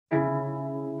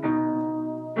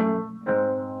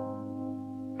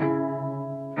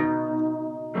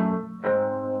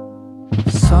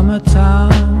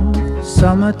Summertime,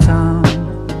 summertime,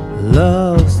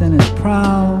 love's in its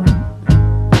prime.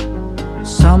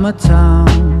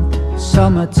 Summertime,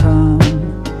 summertime,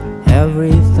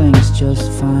 everything's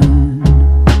just fine.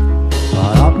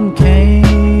 But autumn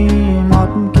came,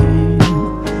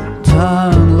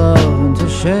 turned love into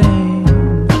shame.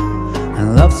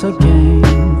 And love's a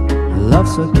game,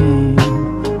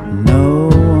 no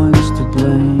one's to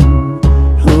blame.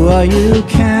 Who are you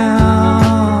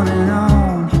counting on?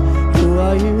 Who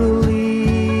are you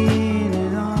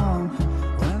leaning on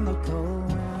when the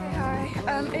cold wind... Hi,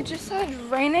 it just started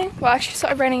raining. Well, actually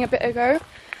started raining a bit ago.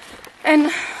 And I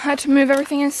had to move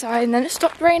everything inside and then it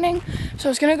stopped raining. So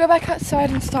I was going to go back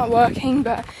outside and start working,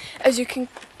 but as you can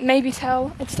maybe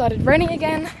tell, it started raining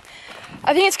again.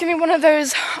 I think it's going to be one of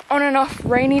those on and off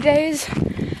rainy days.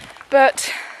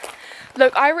 But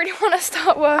look, I really want to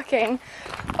start working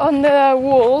on the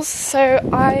walls, so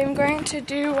I'm going to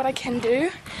do what I can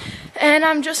do. And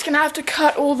I'm just going to have to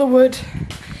cut all the wood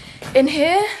in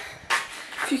here,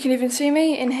 if you can even see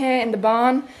me, in here in the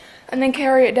barn, and then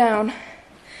carry it down.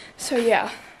 So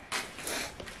yeah.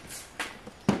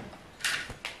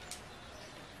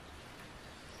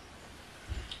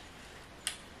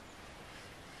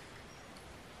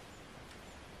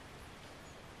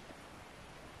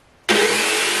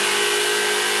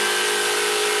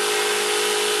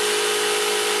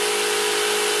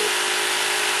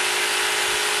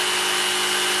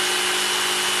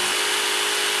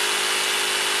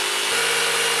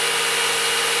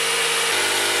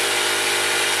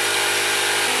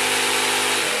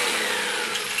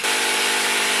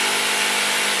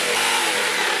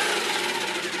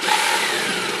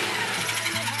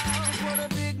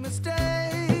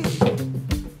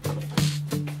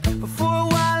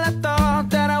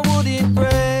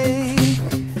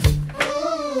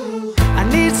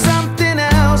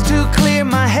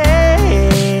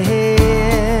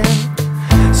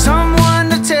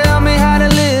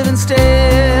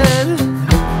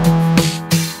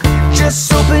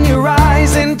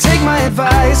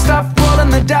 Stop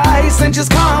rolling the dice and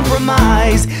just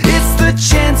compromise. It's the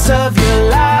chance of your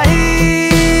life.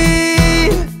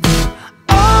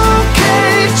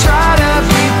 Okay, try to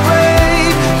be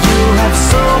brave. You have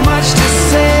so much to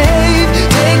save.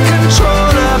 Take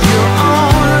control of your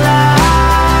own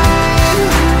life.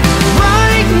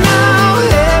 Right now,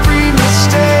 every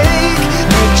mistake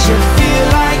makes you feel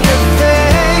like you're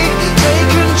fake. Take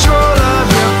control of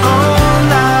your own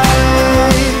life.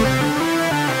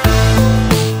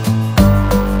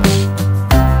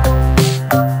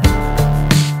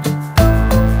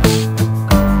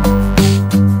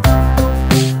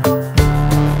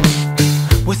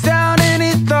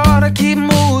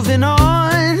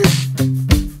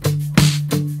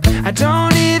 I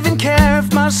don't even care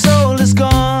if my soul is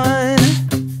gone.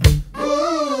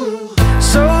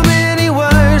 So many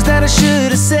words that I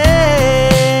should have said.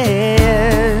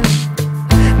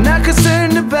 Not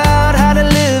concerned about how to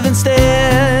live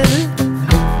instead.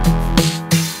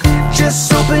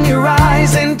 Just open your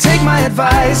eyes and take my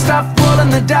advice. Stop rolling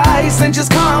the dice and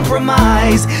just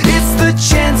compromise. It's the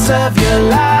chance of your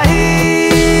life.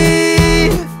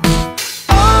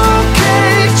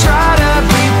 Okay, try to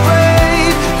be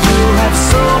brave. You have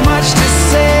so much to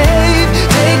save.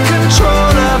 Take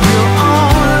control of your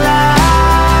own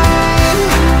life.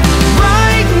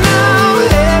 Right now,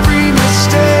 every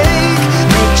mistake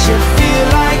makes you feel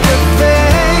like a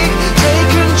fake. Take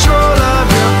control of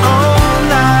your own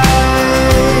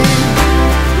life.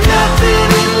 Nothing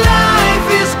in life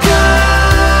is good.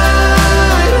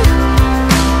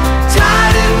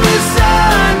 Tied in with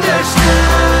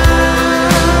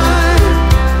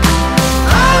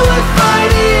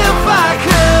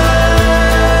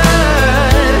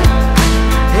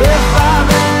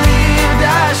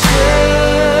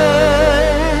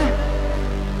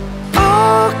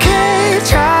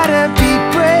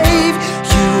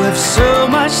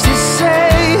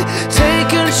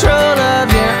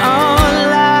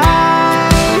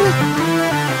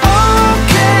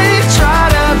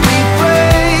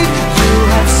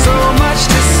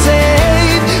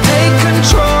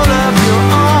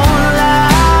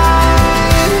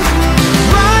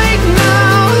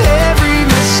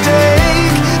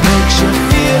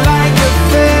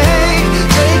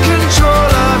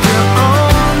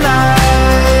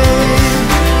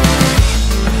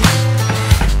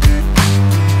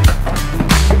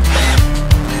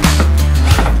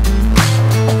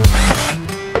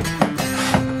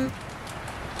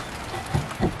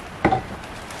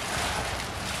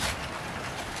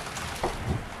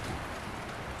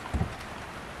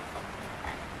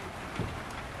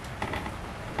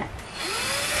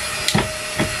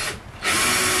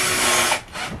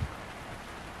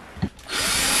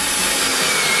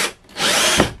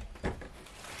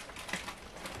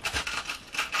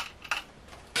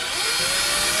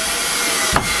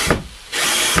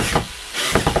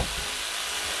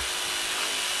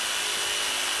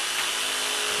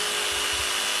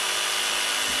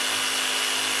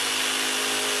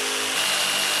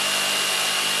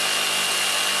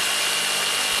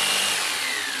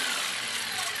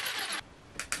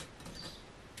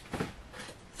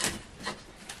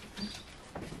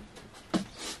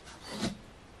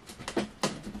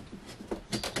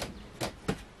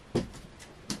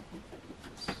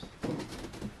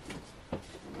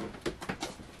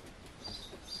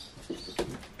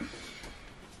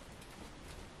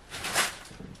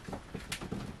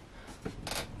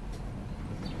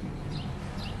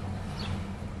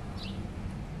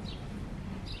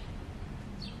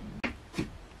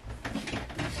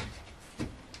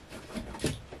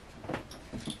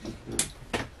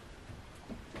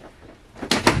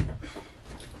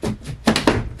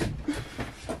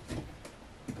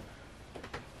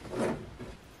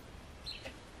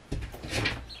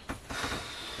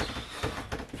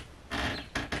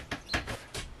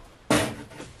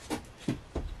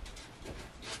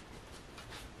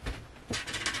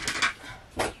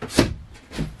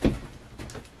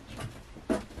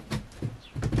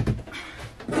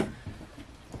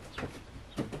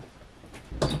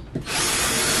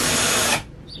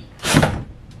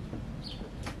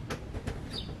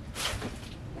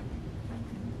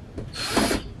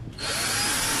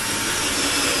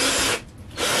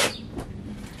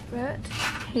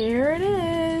here it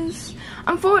is.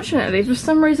 Unfortunately, for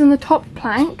some reason the top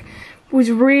plank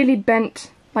was really bent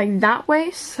like that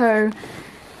way, so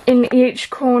in each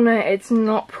corner it's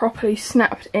not properly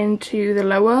snapped into the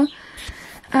lower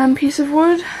piece of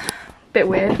wood. Bit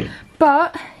weird,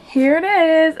 but here it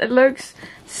is. It looks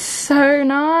so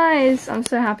nice. I'm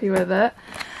so happy with it.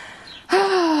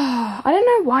 I don't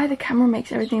know why the camera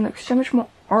makes everything look so much more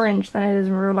orange than it is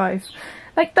in real life.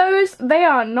 Like those, they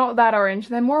are not that orange.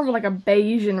 They're more of like a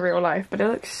beige in real life, but it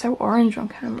looks so orange on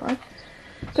camera.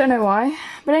 Don't know why.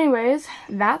 But anyways,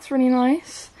 that's really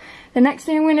nice. The next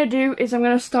thing I'm going to do is I'm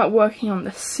going to start working on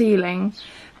the ceiling.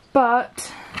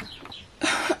 But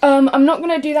I'm not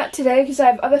going to do that today because I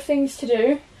have other things to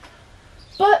do.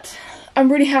 But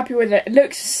I'm really happy with it. It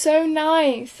looks so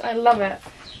nice. I love it.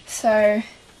 So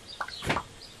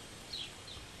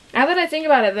now that I think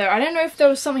about it though, I don't know if there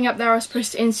was something up there I was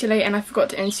supposed to insulate and I forgot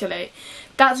to insulate.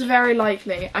 That's very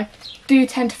likely. I do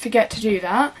tend to forget to do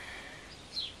that.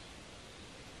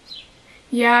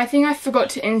 Yeah, I think I forgot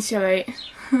to insulate.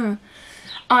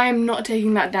 I'm not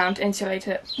taking that down to insulate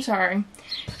it. Sorry.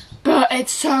 But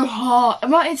it's so hot.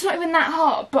 Well, it's not even that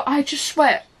hot, but I just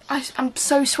sweat. I'm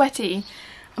so sweaty.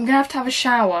 I'm going to have a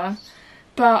shower.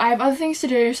 But I have other things to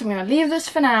do, so I'm going to leave this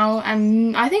for now.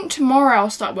 And I think tomorrow I'll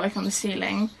start working on the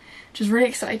ceiling, which is really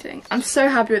exciting. I'm so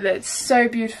happy with it. It's so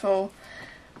beautiful.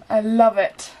 I love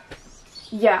it.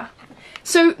 Yeah.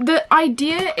 So the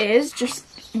idea is, just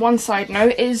one side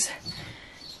note, is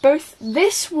both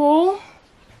this wall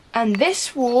and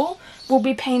this wall will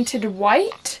be painted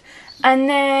white. And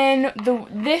then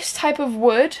this type of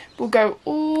wood will go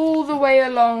all the way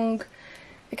along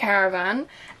the caravan.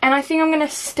 And I think I'm going to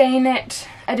stain it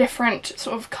a different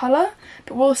sort of colour,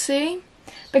 but we'll see.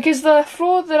 Because the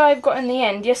floor that I've got in the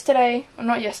end, yesterday, or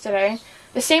not yesterday,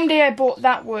 the same day I bought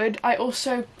that wood, I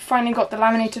also finally got the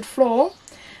laminated floor.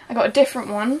 I got a different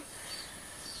one.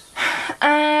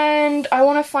 And I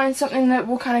want to find something that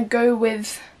will kind of go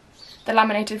with the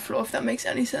laminated floor, if that makes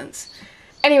any sense.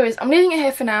 Anyways, I'm leaving it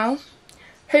here for now.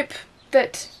 Hope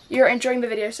that you're enjoying the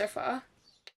video so far.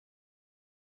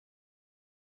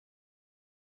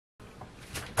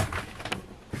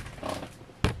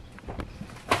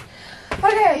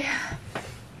 Okay.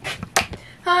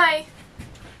 Hi.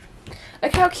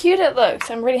 Look how cute it looks.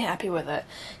 I'm really happy with it.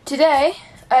 Today,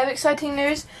 I have exciting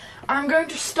news. I'm going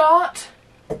to start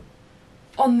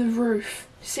on the roof,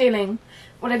 ceiling,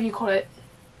 whatever you call it.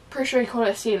 Pretty sure you call it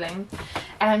a ceiling.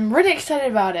 And I'm really excited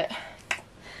about it.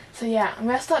 So yeah, I'm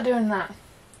going to start doing that.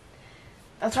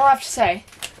 That's all I have to say.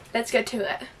 Let's get to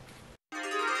it.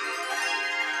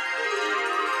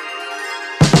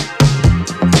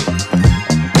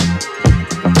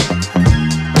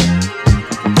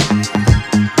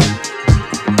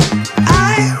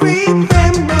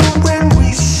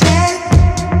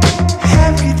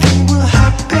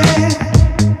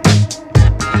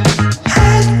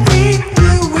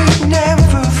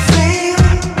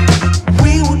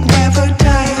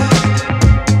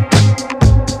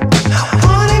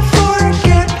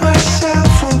 Forget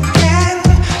myself.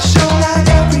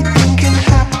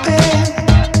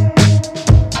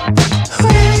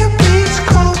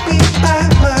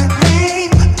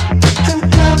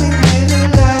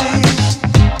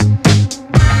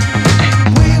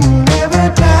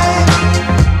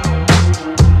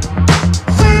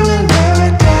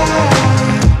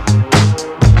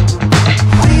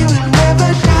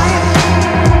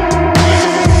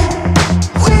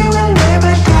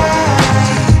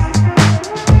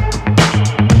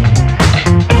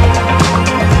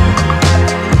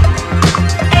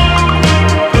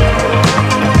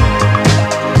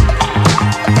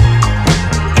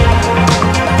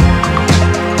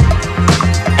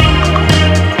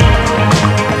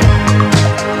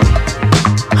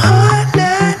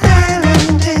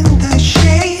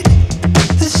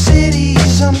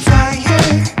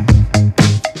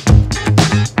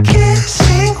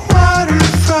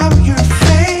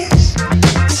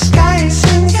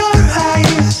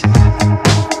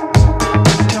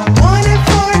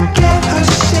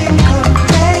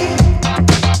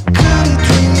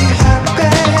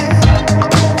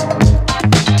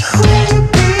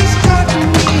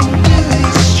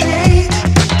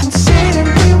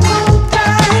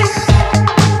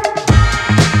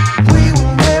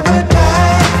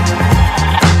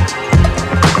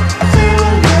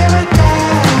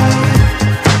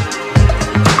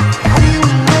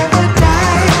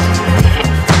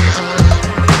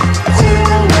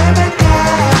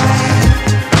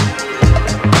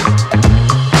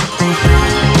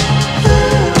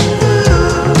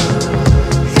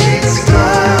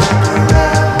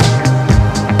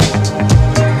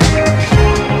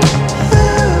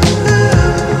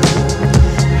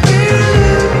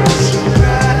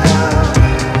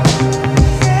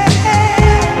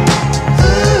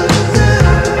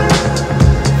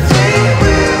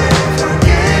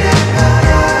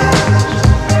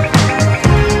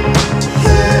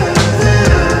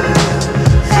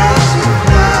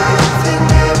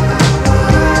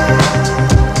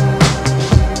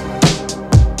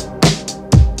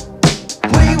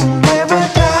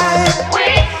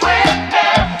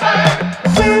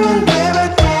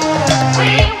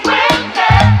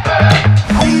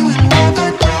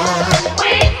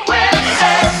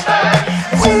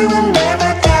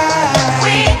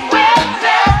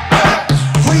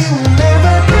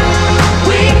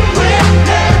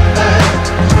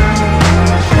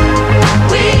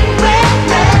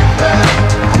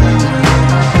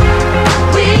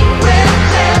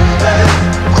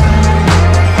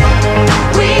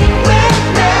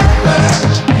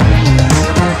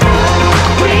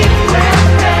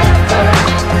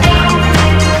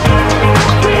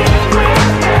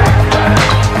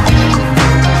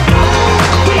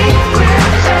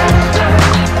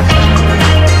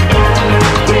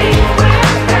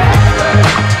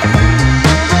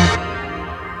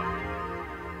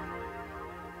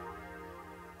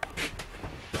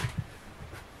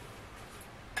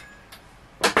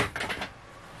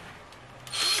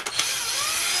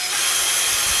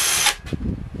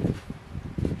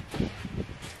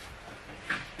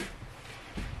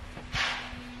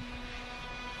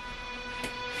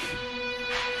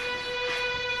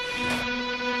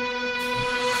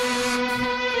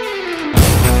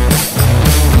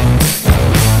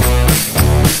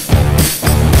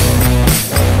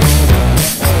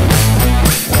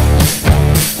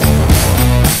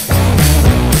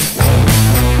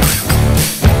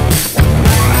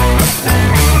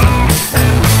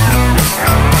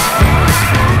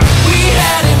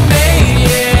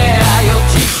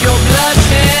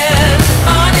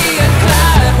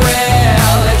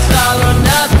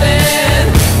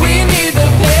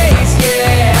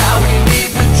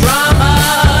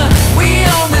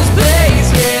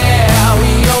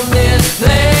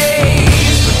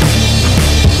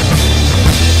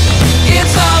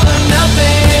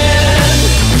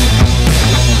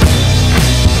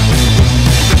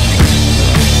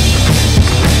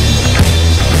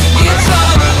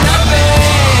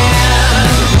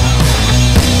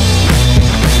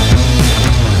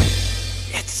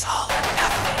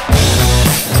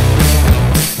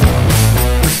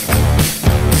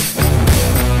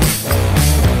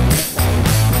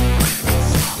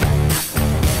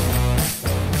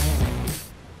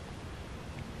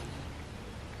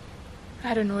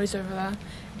 heard a noise over there.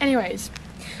 Anyways,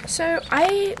 so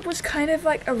I was kind of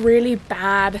like a really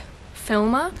bad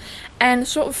filmer and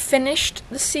sort of finished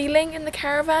the ceiling in the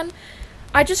caravan.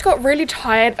 I just got really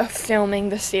tired of filming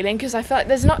the ceiling because I feel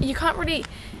like you can't really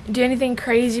do anything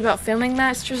crazy about filming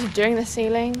that. It's just doing the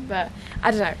ceiling, but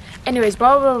I don't know. Anyways,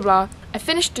 blah blah blah blah. I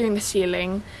finished doing the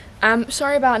ceiling.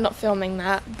 Sorry about not filming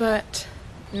that, but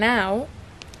now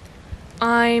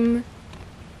I'm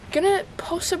gonna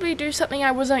possibly do something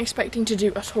I wasn't expecting to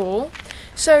do at all.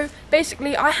 So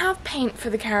basically, I have paint for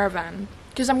the caravan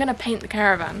because I'm gonna paint the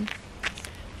caravan.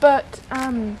 But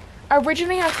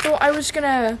originally I thought I was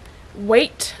gonna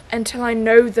wait until I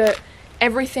know that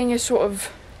everything is sort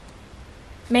of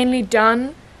mainly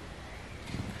done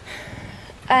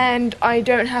and I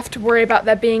don't have to worry about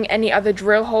there being any other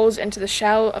drill holes into the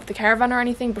shell of the caravan or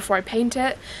anything before I paint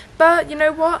it. But you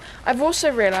know what? I've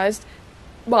also realised,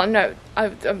 well, no,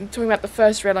 I'm talking about the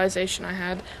first realisation I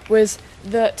had, was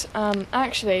that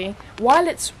actually, while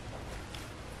it's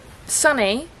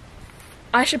sunny,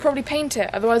 I should probably paint it,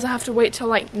 otherwise I have to wait till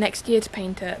like next year to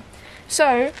paint it.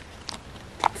 So,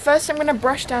 first I'm going to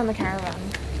brush down the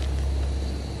caravan.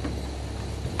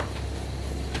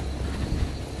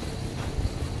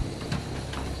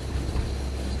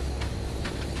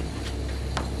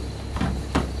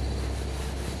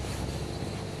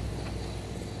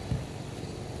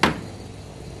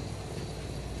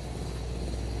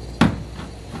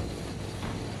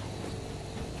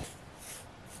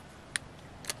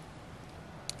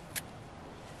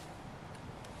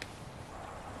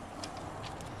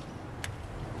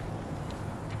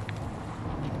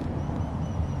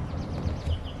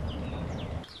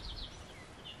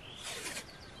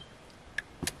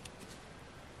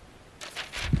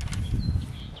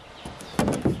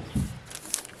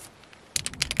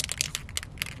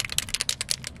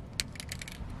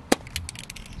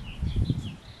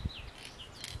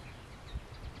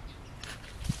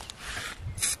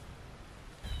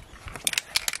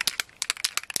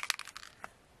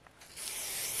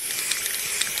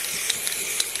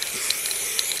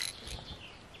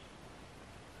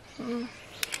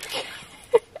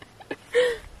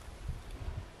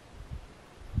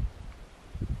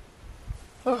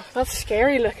 Oh, that's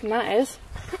scary looking, that is.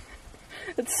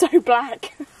 It's so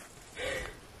black.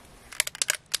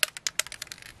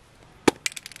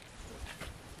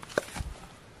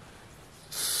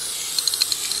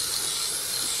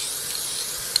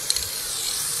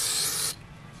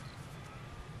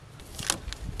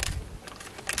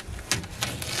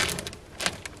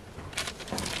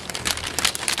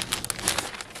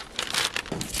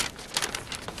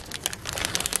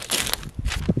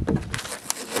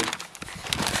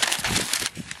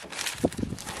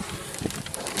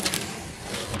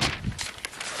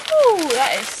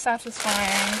 That is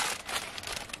satisfying.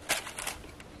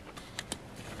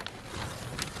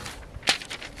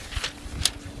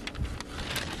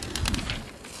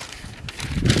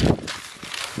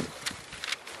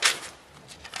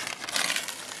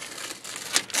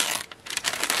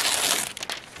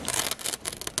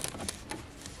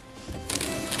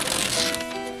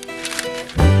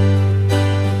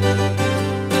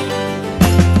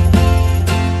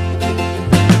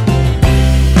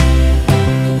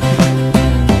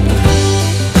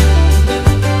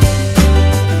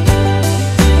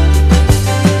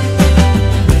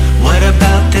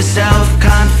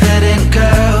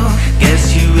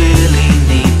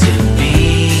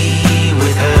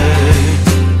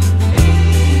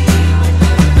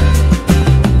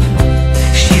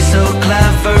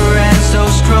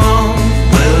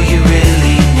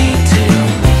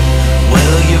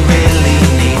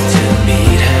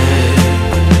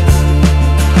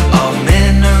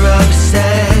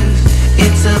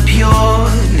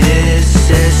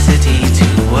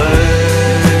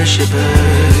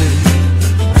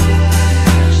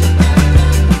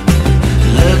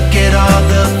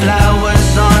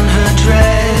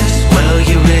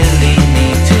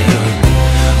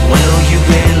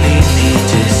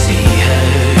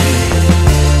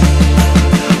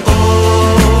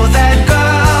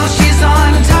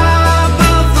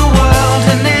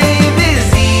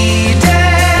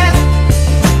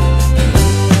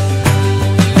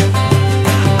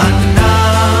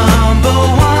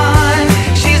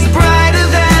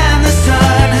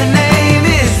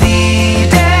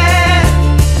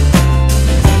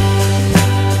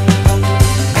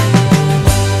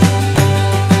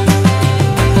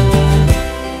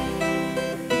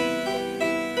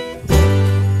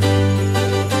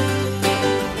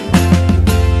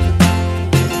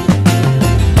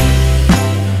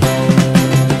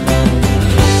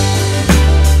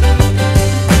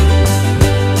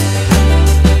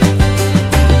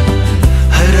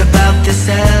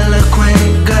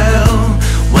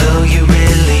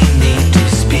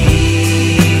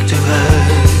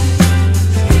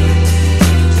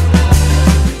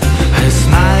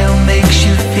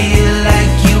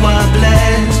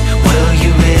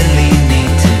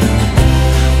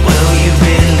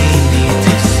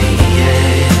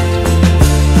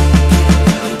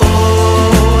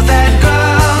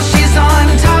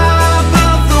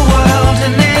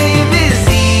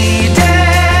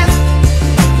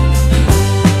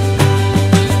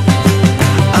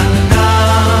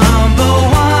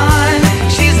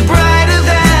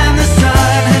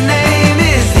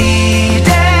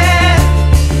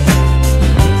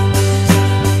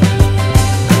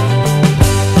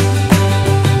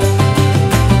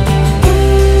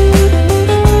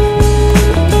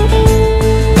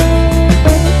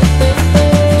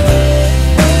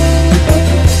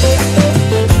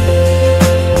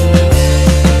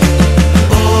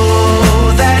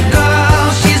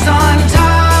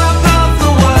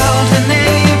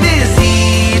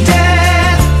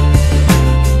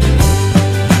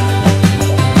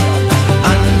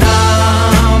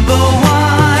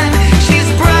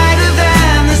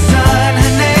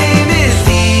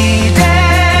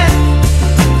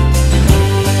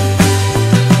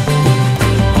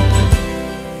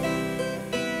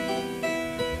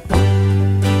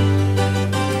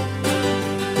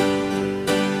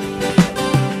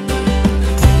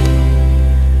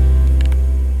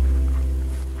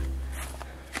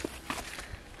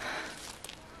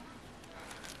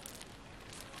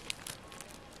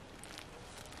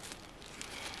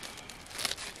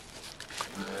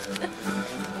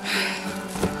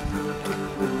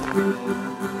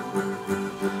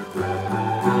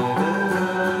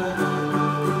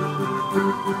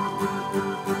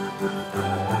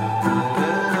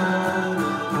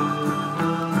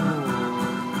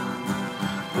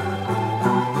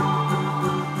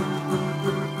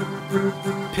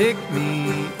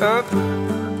 up.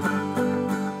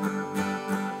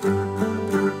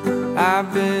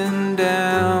 I've been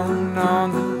down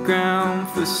on the ground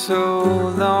for so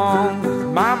long with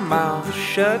my mouth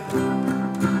shut.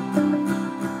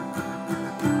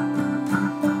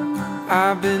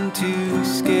 I've been too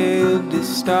scared to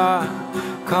start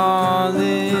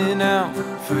calling out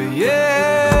for help.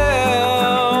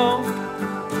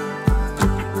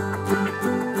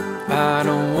 I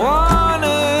don't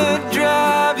wanna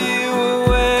drive you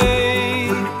away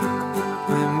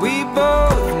when we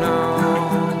both know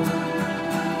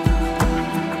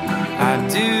I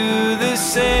do the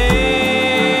same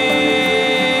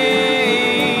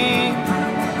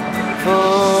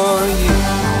for you.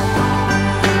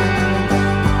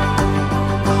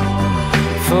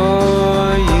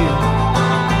 For you.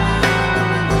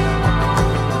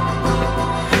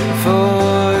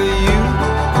 For you.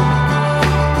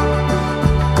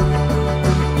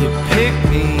 You pick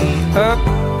me up,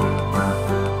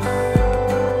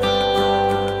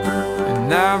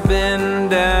 and I've been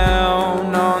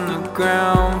down on the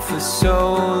ground for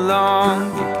so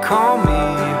long. You call me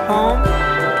home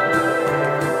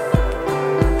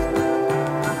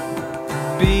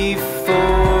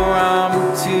before I'm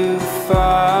too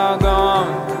far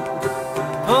gone.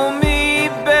 Pull me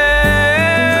back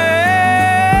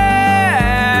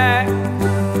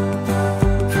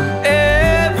from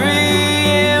every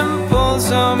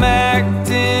impulse I'm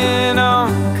acting on,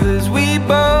 'cause we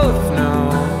both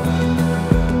know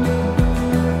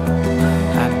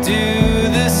I do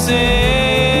the same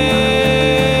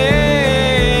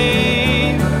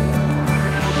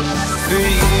for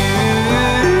you.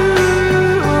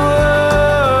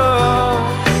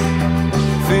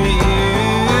 For you.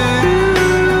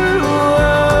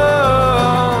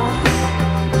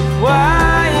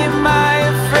 Why am I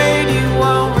afraid you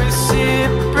won't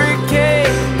reciprocate?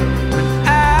 I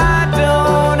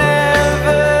don't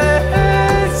ever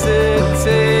hesitate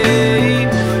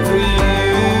for you.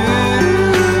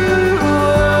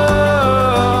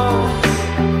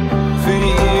 For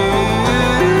you.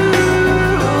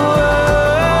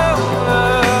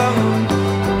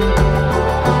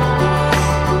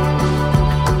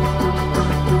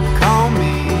 Call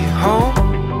me home.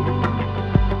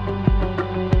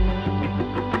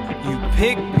 You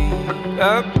pick me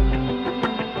up.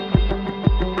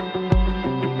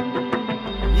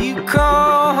 You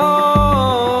call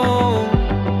home.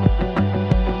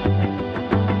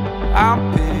 I'll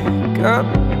pick up.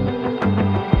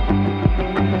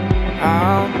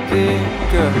 I'll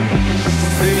pick up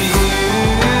for you.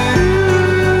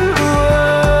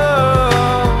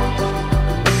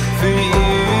 For you.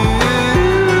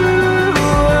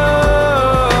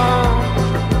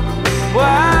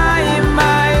 Why am I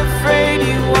afraid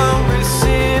you won't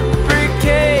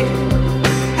reciprocate?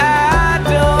 I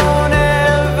don't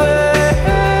ever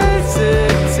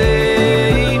hesitate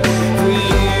for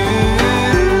you.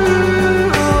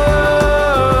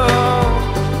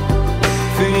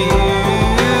 For you.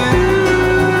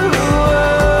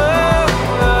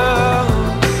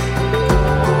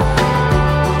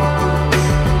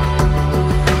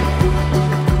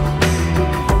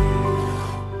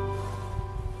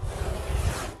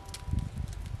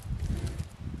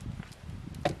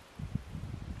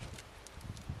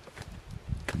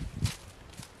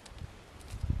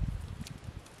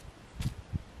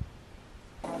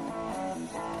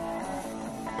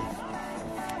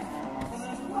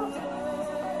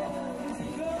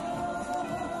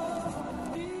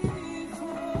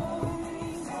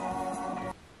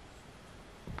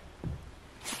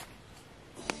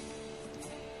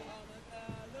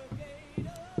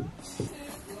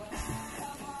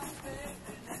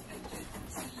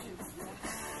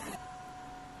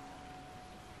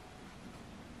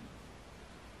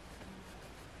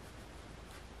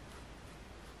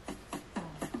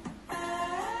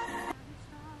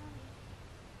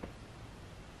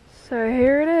 So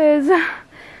here it is.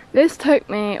 This took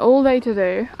me all day to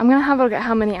do. I'm gonna have a look at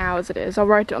how many hours it is. I'll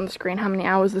write it on the screen how many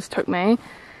hours this took me.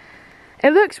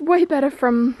 It looks way better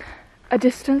from a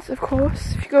distance, of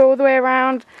course. If you go all the way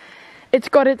around, it's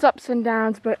got its ups and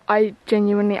downs, but I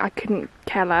couldn't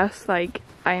care less. Like,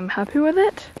 I am happy with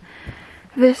it.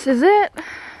 This is it.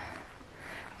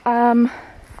 I've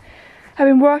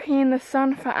been working in the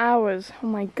sun for hours. Oh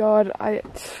my god,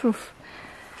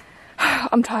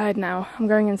 I'm tired now. I'm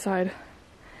going inside.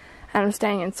 And I'm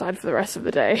staying inside for the rest of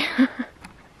the day.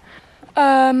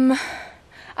 I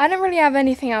don't really have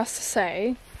anything else to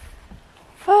say.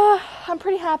 I'm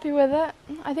pretty happy with it.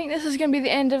 I think this is going to be the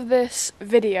end of this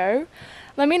video.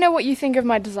 Let me know what you think of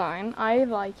my design. I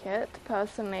like it,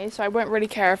 personally, so I won't really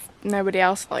care if nobody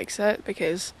else likes it,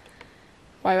 because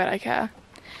why would I care?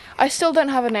 I still don't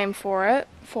have a name for it,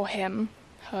 for him,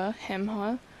 her, him,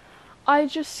 her. I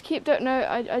just don't know,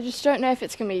 I just don't know if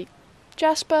it's gonna be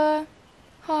Jasper,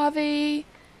 Harvey,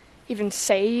 even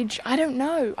Sage. I don't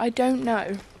know.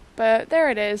 But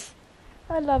there it is.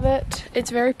 I love it.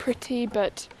 It's very pretty,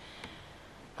 but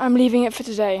I'm leaving it for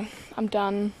today. I'm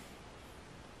done.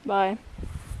 Bye.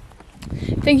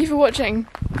 Thank you for watching.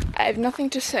 I have nothing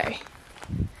to say.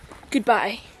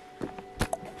 Goodbye.